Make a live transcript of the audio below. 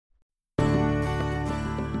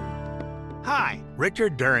Hi,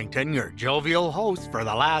 Richard Durrington, your jovial host for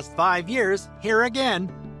the last 5 years, here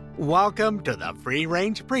again. Welcome to the Free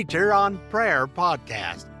Range Preacher on Prayer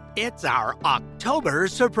podcast. It's our October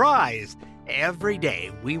surprise. Every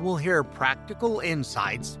day we will hear practical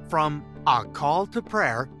insights from A Call to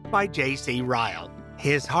Prayer by J.C. Ryle.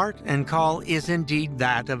 His heart and call is indeed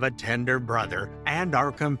that of a tender brother and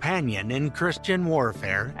our companion in Christian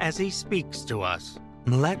warfare as he speaks to us.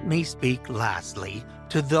 Let me speak lastly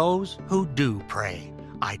to those who do pray.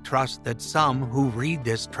 I trust that some who read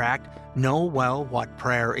this tract know well what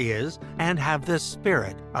prayer is and have the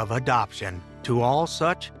spirit of adoption. To all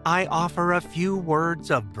such, I offer a few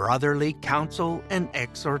words of brotherly counsel and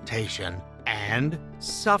exhortation. And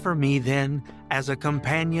suffer me then, as a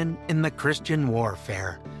companion in the Christian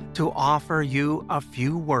warfare, to offer you a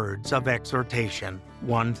few words of exhortation.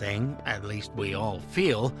 One thing, at least we all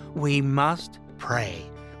feel, we must pray.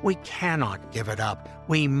 We cannot give it up.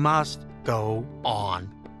 We must go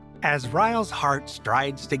on. As Ryle's heart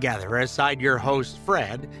strides together aside your host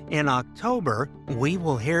Fred, in October, we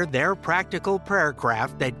will hear their practical prayer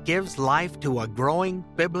craft that gives life to a growing,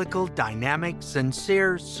 biblical, dynamic,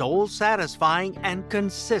 sincere, soul-satisfying, and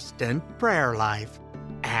consistent prayer life.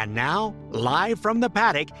 And now, live from the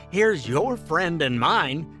paddock, here's your friend and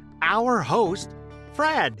mine, our host,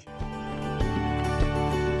 Fred.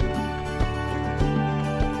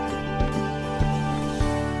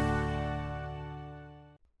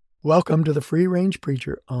 Welcome to the Free Range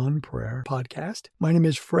Preacher on Prayer podcast. My name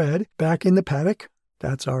is Fred, back in the paddock.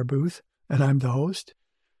 That's our booth, and I'm the host.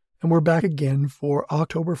 And we're back again for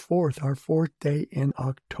October 4th, our 4th day in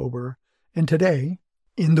October. And today,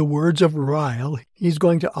 in the words of Ryle, he's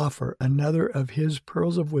going to offer another of his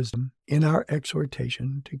pearls of wisdom in our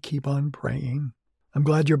exhortation to keep on praying. I'm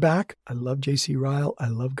glad you're back. I love J.C. Ryle. I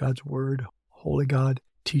love God's Word. Holy God,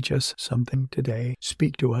 teach us something today.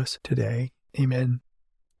 Speak to us today. Amen.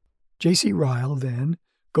 J.C. Ryle then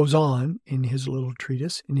goes on in his little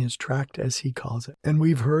treatise, in his tract as he calls it. And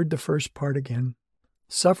we've heard the first part again.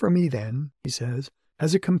 Suffer me then, he says,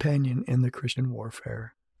 as a companion in the Christian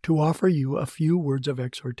warfare, to offer you a few words of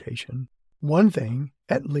exhortation. One thing,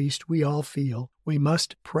 at least, we all feel. We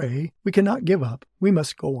must pray. We cannot give up. We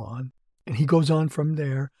must go on. And he goes on from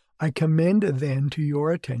there. I commend then to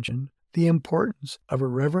your attention the importance of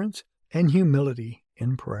reverence and humility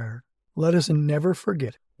in prayer. Let us never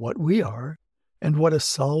forget what we are and what a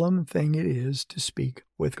solemn thing it is to speak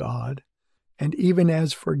with God. And even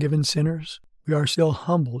as forgiven sinners, we are still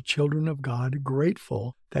humble children of God,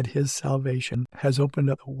 grateful that His salvation has opened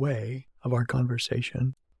up the way of our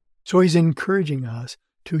conversation. So He's encouraging us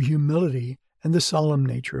to humility and the solemn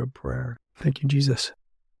nature of prayer. Thank you, Jesus.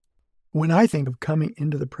 When I think of coming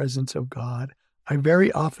into the presence of God, I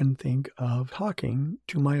very often think of talking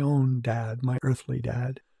to my own dad, my earthly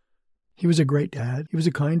dad. He was a great dad. He was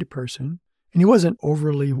a kind person, and he wasn't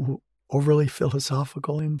overly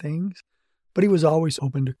philosophical in things, but he was always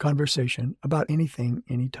open to conversation about anything,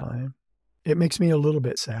 anytime. It makes me a little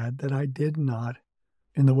bit sad that I did not,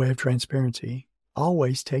 in the way of transparency,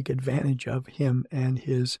 always take advantage of him and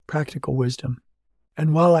his practical wisdom.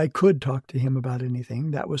 And while I could talk to him about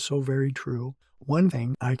anything, that was so very true. One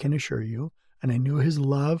thing I can assure you, and I knew his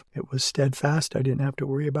love, it was steadfast. I didn't have to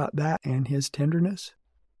worry about that, and his tenderness.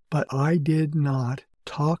 But I did not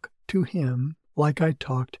talk to him like I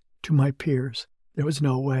talked to my peers. There was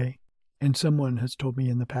no way. And someone has told me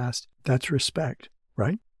in the past, that's respect,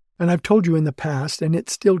 right? And I've told you in the past, and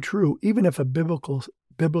it's still true, even if a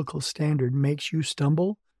biblical standard makes you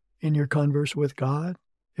stumble in your converse with God,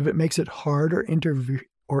 if it makes it hard or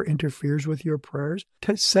interferes with your prayers,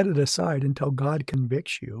 set it aside until God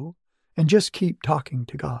convicts you and just keep talking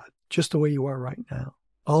to God, just the way you are right now.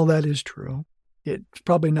 All that is true. It's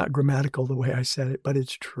probably not grammatical the way I said it, but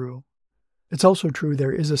it's true. It's also true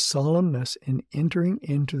there is a solemnness in entering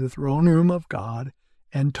into the throne room of God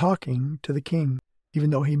and talking to the King, even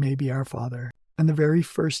though he may be our Father. And the very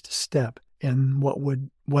first step in what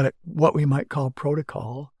we might call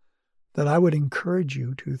protocol that I would encourage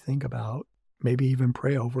you to think about, maybe even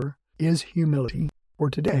pray over, is humility. For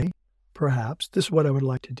today, perhaps, this is what I would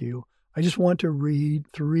like to do. I just want to read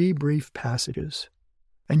 3 brief passages.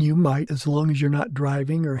 And you might, as long as you're not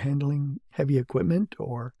driving or handling heavy equipment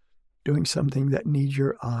or doing something that needs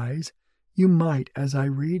your eyes, you might, as I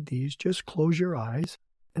read these, just close your eyes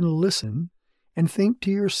and listen and think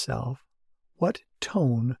to yourself what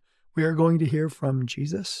tone we are going to hear from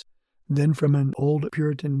Jesus, then from an old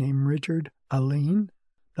Puritan named Richard Alleen,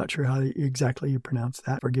 not sure how exactly you pronounce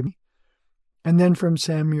that, forgive me, and then from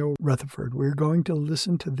Samuel Rutherford. We're going to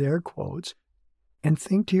listen to their quotes and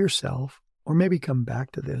think to yourself, or maybe come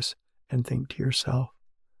back to this and think to yourself,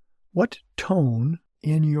 What tone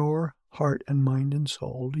in your heart and mind and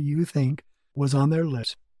soul do you think was on their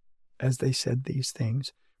lips as they said these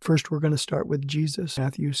things? First, we're going to start with Jesus,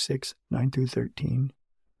 Matthew 6, 9 through 13.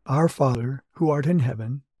 Our Father, who art in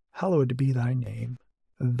heaven, hallowed be thy name.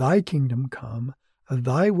 Thy kingdom come,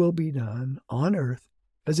 thy will be done on earth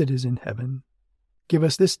as it is in heaven. Give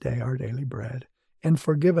us this day our daily bread, and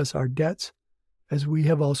forgive us our debts as we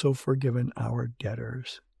have also forgiven our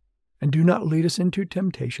debtors. And do not lead us into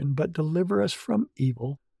temptation, but deliver us from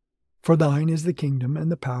evil. For thine is the kingdom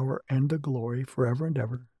and the power and the glory forever and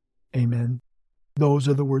ever. Amen. Those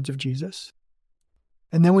are the words of Jesus.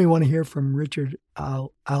 And then we want to hear from Richard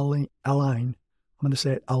Aline. I'm going to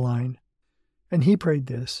say it, Aline. And he prayed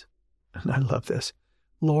this, and I love this.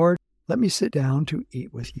 Lord, let me sit down to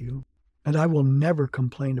eat with you, and I will never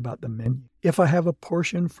complain about the menu. If I have a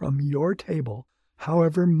portion from your table,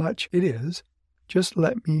 however much it is, just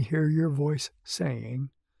let me hear your voice saying,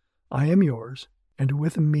 I am yours, and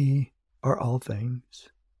with me are all things.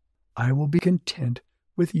 I will be content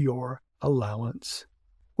with your allowance.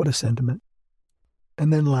 What a sentiment.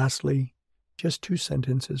 And then lastly, just 2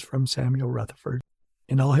 sentences from Samuel Rutherford.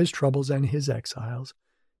 In all his troubles and his exiles,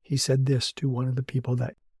 he said this to one of the people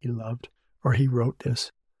that he loved, or he wrote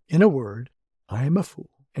this, in a word, I am a fool,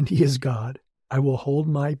 and he is God. I will hold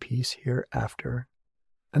my peace hereafter.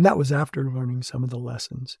 And that was after learning some of the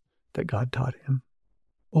lessons that God taught him.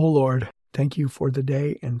 Oh Lord, thank you for the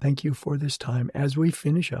day, and thank you for this time. As we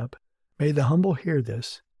finish up, may the humble hear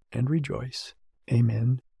this and rejoice.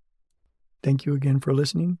 Amen. Thank you again for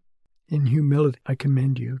listening. In humility, I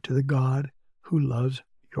commend you to the God who loves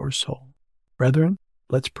your soul. Brethren,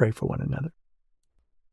 let's pray for one another.